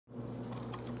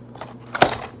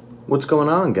What's going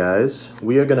on, guys?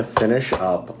 We are gonna finish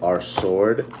up our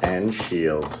sword and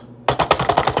shield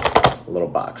little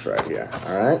box right here.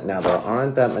 All right, now there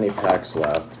aren't that many packs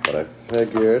left, but I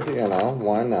figured, you know,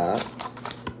 why not?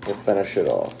 We'll finish it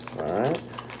off. All right,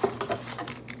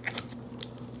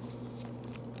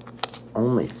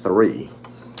 only 3.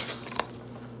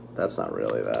 That's not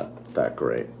really that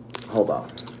great. Hold on,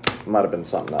 might have been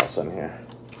something else in here.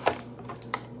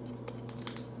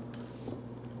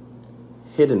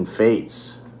 Hidden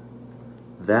Fates.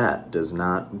 That does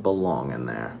not belong in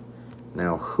there.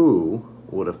 Now, who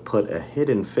would have put a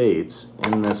Hidden Fates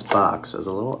in this box as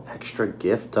a little extra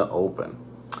gift to open?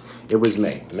 It was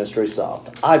me, Mystery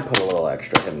Solved. I put a little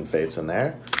extra Hidden Fates in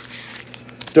there.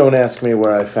 Don't ask me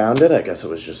where I found it. I guess it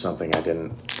was just something I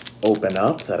didn't open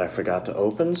up that I forgot to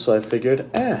open, so I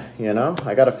figured, you know,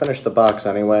 I gotta finish the box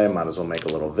anyway, might as well make a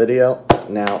little video.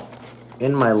 Now,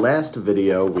 in my last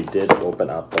video, we did open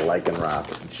up the Lycanroc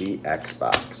GX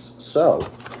box. So,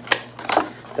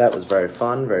 that was very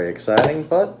fun, very exciting,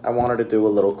 but I wanted to do a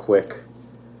little quick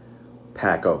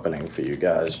pack opening for you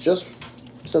guys. Just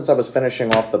since I was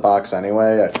finishing off the box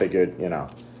anyway, I figured, you know,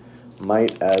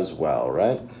 might as well,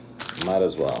 right? Might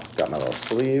as well. Got my little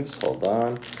sleeves, hold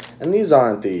on. And these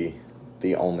aren't the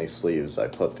only sleeves I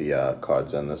put the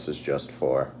cards in. This is just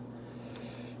for,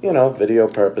 you know, video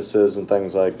purposes and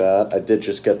things like that. I did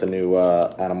just get the new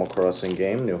Animal Crossing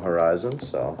game, New Horizons,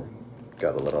 so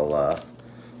got a little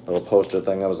poster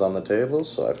thing that was on the table,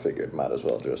 so I figured might as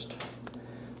well just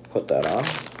put that on.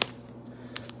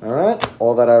 All right,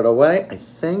 all that out of the way, I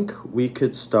think we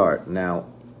could start. Now,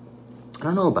 I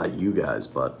don't know about you guys,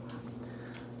 but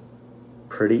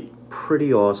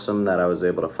pretty awesome that I was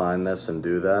able to find this and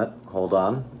do that. Hold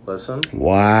on, listen.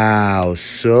 Wow,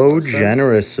 so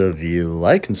generous of you.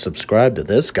 Like and subscribe to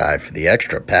this guy for the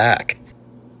extra pack.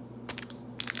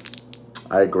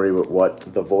 I agree with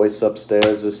what the voice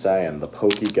upstairs is saying, the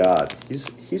Pokey God.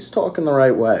 He's talking the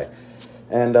right way.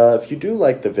 And if you do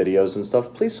like the videos and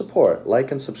stuff, please support,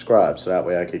 like and subscribe, so that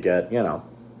way I could get, you know,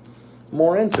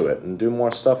 more into it and do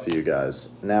more stuff for you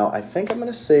guys. Now, I think I'm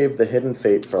going to save the Hidden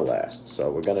Fate for last.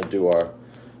 So we're going to do our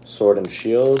Sword and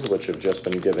Shield, which have just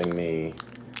been giving me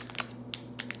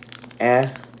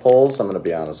pulls. I'm going to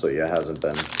be honest with you, it hasn't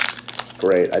been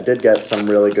great. I did get some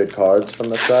really good cards from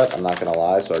the set, I'm not going to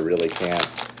lie, so I really can't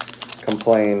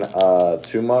complain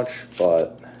too much,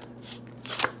 but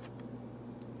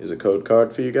here's a code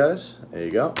card for you guys. There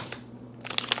you go.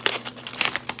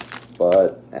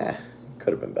 But,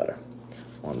 could have been better.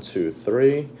 1, 2,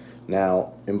 3.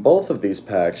 Now, in both of these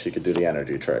packs, you could do the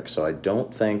energy trick, so I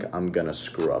don't think I'm going to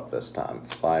screw up this time.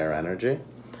 Fire energy.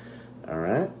 All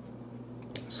right.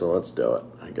 So let's do it.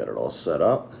 I got it all set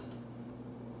up.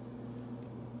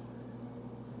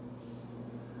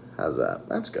 How's that?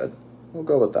 That's good. We'll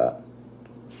go with that.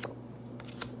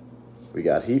 We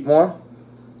got Heatmor.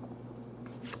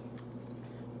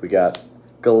 We got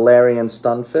Galarian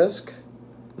Stunfisk.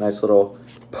 Nice little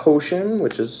potion,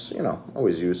 which is, you know,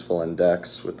 always useful in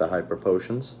decks with the hyper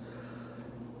potions.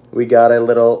 We got a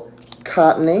little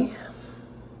Cottony.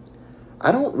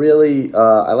 I don't really,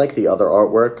 I like the other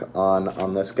artwork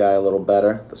on this guy a little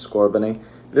better, the Scorbunny.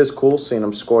 It is cool seeing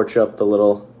him scorch up the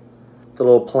little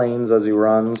planes as he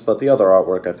runs, but the other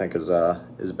artwork I think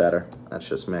is better. That's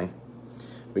just me.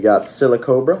 We got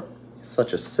Silicobra. He's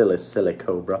such a silly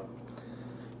Silicobra.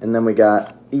 And then we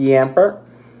got Yamper.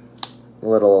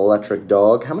 Little electric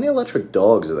dog. How many electric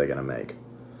dogs are they going to make?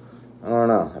 I don't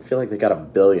know. I feel like they got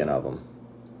 1 billion of them.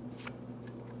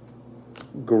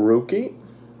 Grookey.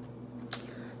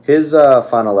 His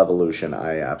final evolution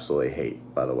I absolutely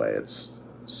hate, by the way. It's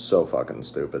so fucking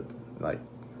stupid. Like,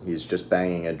 he's just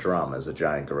banging a drum as a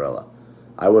giant gorilla.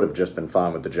 I would have just been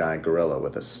fine with the giant gorilla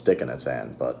with a stick in its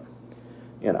hand, but,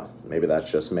 you know, maybe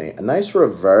that's just me. A nice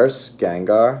reverse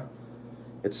Gengar.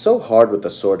 It's so hard with the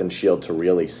Sword and Shield to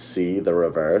really see the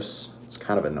reverse. It's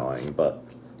kind of annoying, but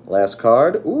last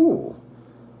card. Ooh,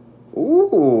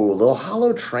 little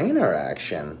Holo Trainer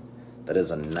action. That is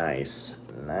a nice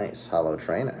Holo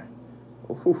Trainer.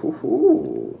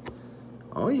 Ooh.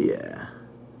 Oh yeah.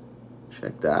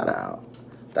 Check that out.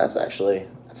 That's actually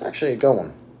a good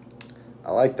one.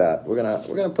 I like that. We're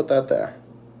gonna put that there.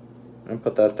 I'm gonna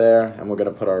put that there, and we're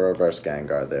gonna put our reverse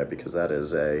Gengar there because that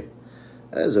is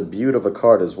a beaut of a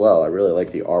card as well. I really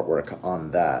like the artwork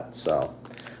on that. So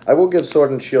I will give Sword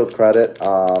and Shield credit.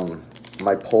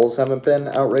 My pulls haven't been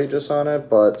outrageous on it,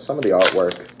 but some of the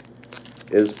artwork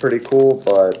is pretty cool.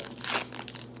 But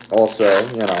also,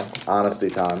 you know, honesty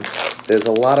time. There's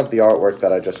a lot of the artwork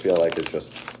that I just feel like is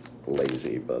just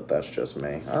lazy, but that's just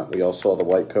me. We all saw the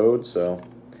white code, so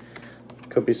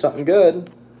could be something good.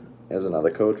 Here's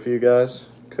another code for you guys.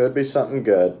 Could be something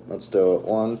good. Let's do it.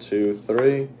 1, 2,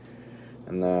 3.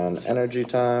 And then energy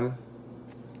time.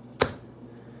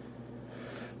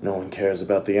 No one cares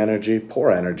about the energy. Poor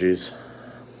energies.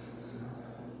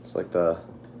 It's like the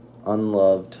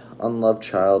unloved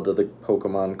child of the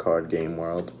Pokemon card game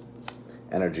world.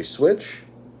 Energy switch.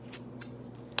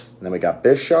 And then we got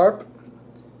Bisharp.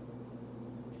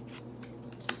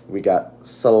 We got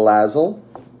Salazzle,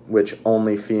 which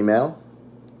only female.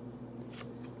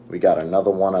 We got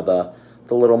another one of the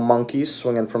little monkeys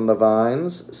swinging from the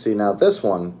vines. See, now this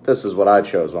is what I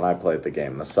chose when I played the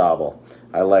game, the Sobble.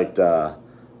 I liked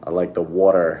the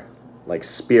water, like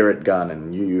spirit gun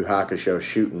and Yu Yu Hakusho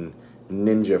shooting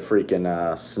ninja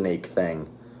freaking snake thing.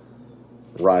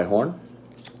 Rhyhorn.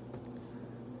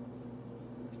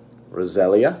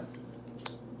 Roselia.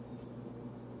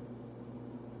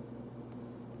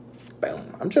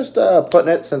 Boom. I'm just putting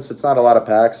it, since it's not a lot of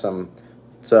packs,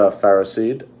 it's a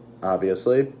Ferroseed,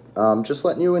 obviously. Just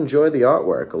letting you enjoy the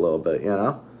artwork a little bit, you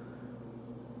know?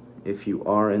 If you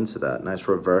are into that. Nice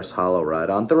reverse holo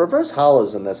Rhydon. The reverse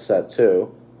holos in this set,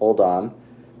 too. Hold on.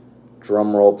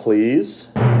 Drum roll,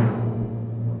 please.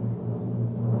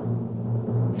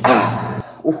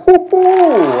 Ooh,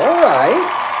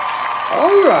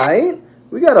 all right.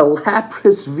 We got a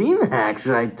Lapras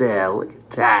VMAX right there. Look at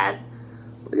that.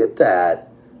 Look at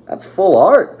that. That's full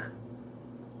art.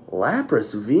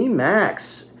 Lapras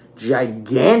VMAX.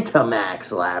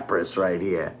 Gigantamax Lapras right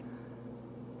here.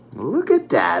 Look at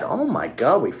that. Oh my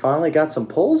god, we finally got some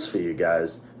pulls for you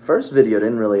guys. First video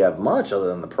didn't really have much other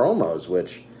than the promos,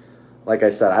 which, like I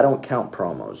said, I don't count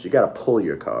promos. You gotta pull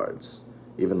your cards,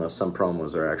 even though some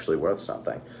promos are actually worth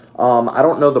something. I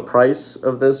don't know the price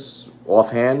of this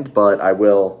offhand, but I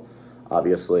will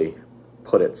obviously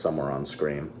put it somewhere on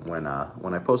screen when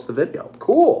I post the video.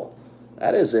 Cool.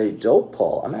 That is a dope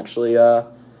pull. I'm actually I'm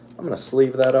gonna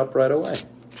sleeve that up right away,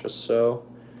 just so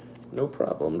no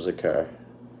problems occur.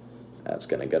 That's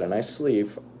gonna get a nice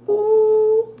sleeve.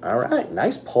 Ooh. All right,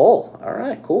 nice pull. All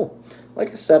right, cool. Like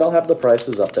I said, I'll have the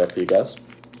prices up there for you guys.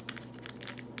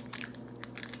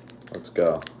 Let's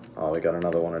go. Oh, we got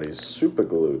another one of these super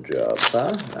glue jobs,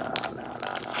 huh?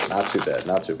 Nah. Not too bad,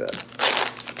 not too bad.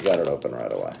 You got it open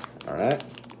right away. All right.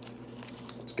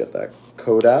 Let's get that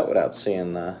code out without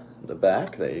seeing the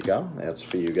back. There you go. That's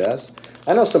for you guys.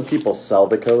 I know some people sell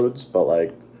the codes, but,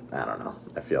 like, I don't know.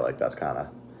 I feel like that's kind of...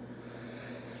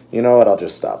 You know what? I'll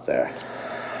just stop there,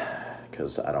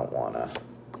 because I don't want to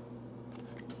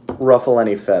ruffle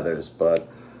any feathers, but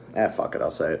fuck it,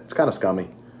 I'll say it. It's kind of scummy.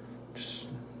 Just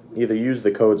either use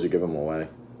the codes or give them away.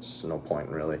 There's no point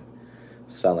in really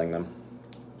selling them.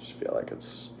 Just feel like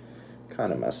it's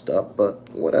kind of messed up, but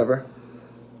whatever.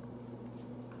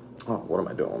 Oh, what am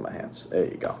I doing with my hands? There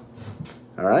you go.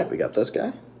 All right, we got this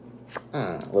guy.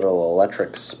 Little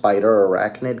electric spider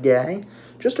arachnid guy.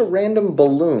 Just a random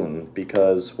balloon,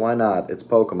 because why not? It's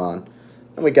Pokemon.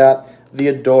 And we got the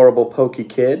adorable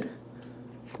Pokekid.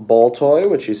 Baltoy,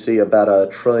 which you see about 1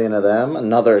 trillion of them.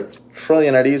 Another 1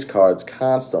 trillion of these cards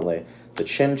constantly. The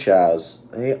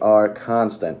Chinchows, they are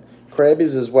constant.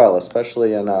 Krabies as well,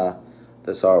 especially in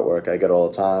this artwork I get all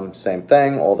the time. Same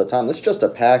thing, all the time. This is just a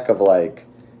pack of, like,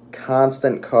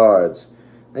 constant cards.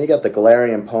 Then you got the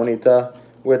Galarian Ponyta,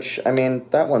 which, I mean,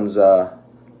 that one's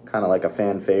kind of like a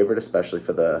fan favorite, especially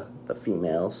for the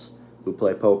females who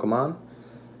play Pokemon.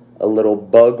 A little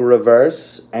Bug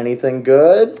Reverse. Anything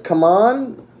good? Come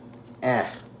on.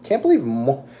 Can't believe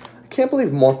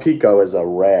Morpeko is a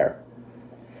rare.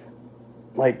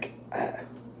 Like, I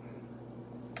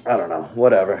don't know.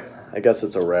 Whatever. I guess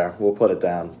it's a rare. We'll put it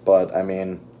down. But, I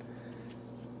mean,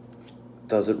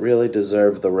 does it really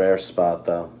deserve the rare spot,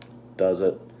 though? Does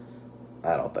it?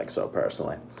 I don't think so,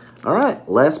 personally. All right,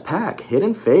 last pack,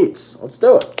 Hidden Fates. Let's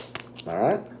do it. All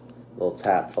right, a little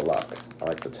tap for luck. I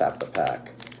like to tap the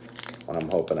pack when I'm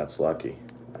hoping it's lucky.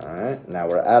 All right, now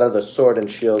we're out of the Sword and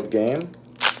Shield game.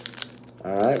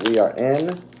 All right, we are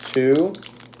into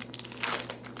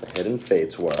the Hidden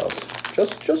Fates world.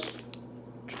 Just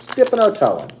dipping our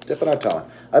toe in.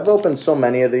 I've opened so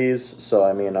many of these, so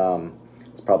I mean,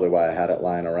 it's probably why I had it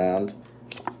lying around.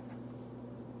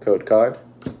 Code card.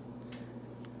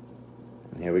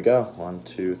 Here we go. 1,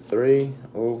 2, 3.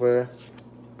 Over.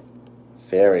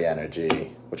 Fairy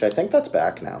Energy, which I think that's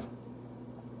back now.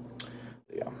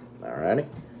 Yeah. Alrighty.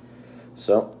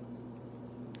 So,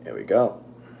 here we go.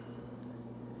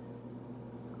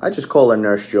 I just call her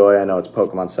Nurse Joy. I know it's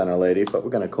Pokemon Center Lady, but we're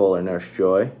going to call her Nurse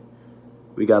Joy.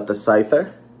 We got the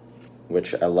Scyther,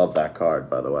 which I love that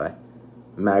card, by the way.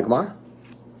 Magmar.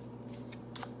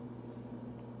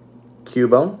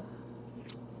 Cubone.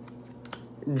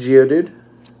 Geodude.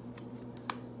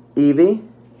 Eevee,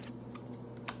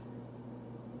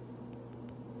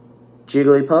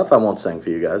 Jigglypuff, I won't sing for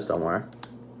you guys, don't worry.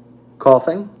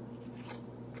 Coughing.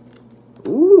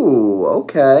 Ooh,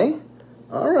 okay.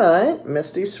 Alright,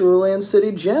 Misty, Cerulean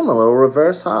City Gym, a little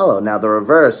reverse holo. Now the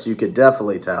reverse, you could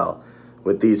definitely tell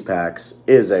with these packs,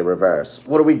 is a reverse.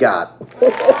 What do we got?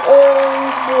 Oh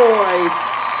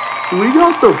boy! We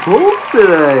got the pulls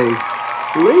today.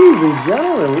 Ladies and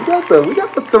gentlemen, we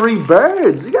got the three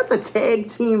birds. We got the tag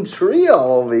team trio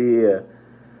over here.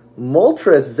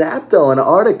 Moltres, Zapdos, and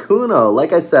Articuno.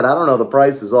 Like I said, I don't know the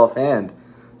prices offhand,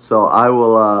 so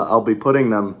I'll be putting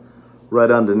them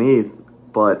right underneath.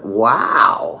 But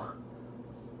wow,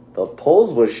 the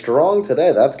pulls were strong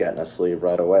today. That's getting a sleeve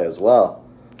right away as well.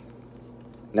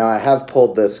 Now I have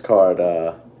pulled this card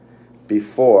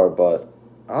before, but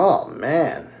oh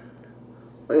man,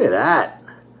 look at that.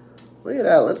 Look at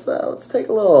that. Let's take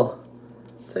a little.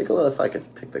 If I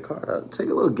could pick the card up, take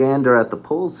a little gander at the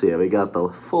pulls here. We got the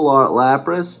Full Art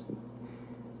Lapras,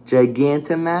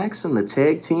 Gigantamax, and the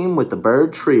tag team with the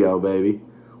bird trio, baby.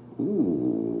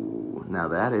 Ooh, now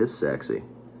that is sexy.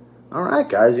 All right,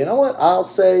 guys, you know what? I'll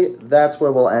say that's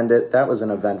where we'll end it. That was an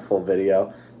eventful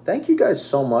video. Thank you guys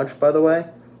so much, by the way,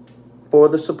 for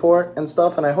the support and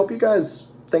stuff, and I hope you guys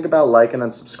think about liking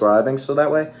and subscribing so that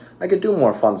way I could do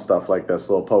more fun stuff like this,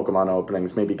 little Pokemon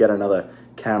openings, maybe get another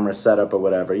camera setup or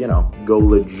whatever, you know, go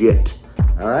legit.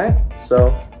 All right,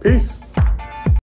 so peace.